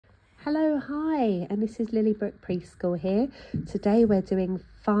Hello, hi, and this is Lilybrook Preschool here. Today we're doing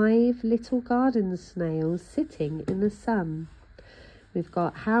 5 little garden snails sitting in the sun. We've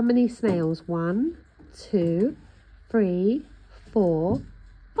got how many snails? 1, 2, 3, 4,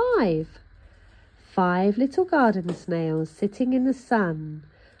 5. 5 little garden snails sitting in the sun.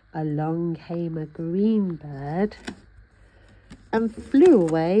 Along came a green bird and flew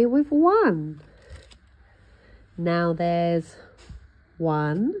away with 1. Now there's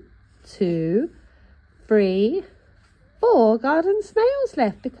 1, 2, 3, 4 garden snails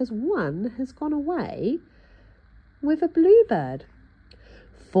left because 1 has gone away with a bluebird.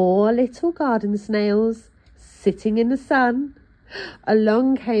 4 little garden snails sitting in the sun.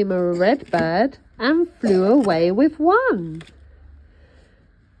 Along came a red bird and flew away with 1.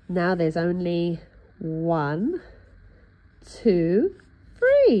 Now there's only 1, 2,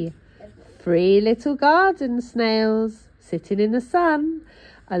 3. 3 little garden snails sitting in the sun.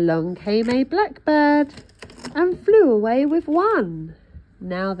 Along came a blackbird and flew away with 1.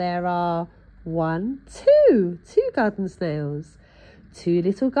 Now there are 2 garden snails. 2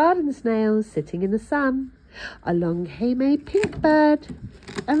 little garden snails sitting in the sun. Along came a pink bird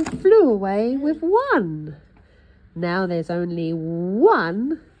and flew away with 1. Now there's only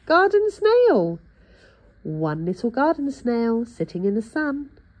 1 garden snail. 1 little garden snail sitting in the sun.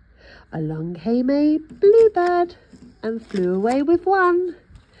 Along came a bluebird and flew away with 1.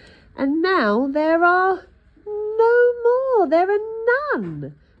 And now there are no more. There are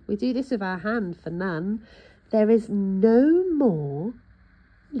none. We do this with our hand for none. There is no more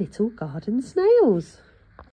little garden snails.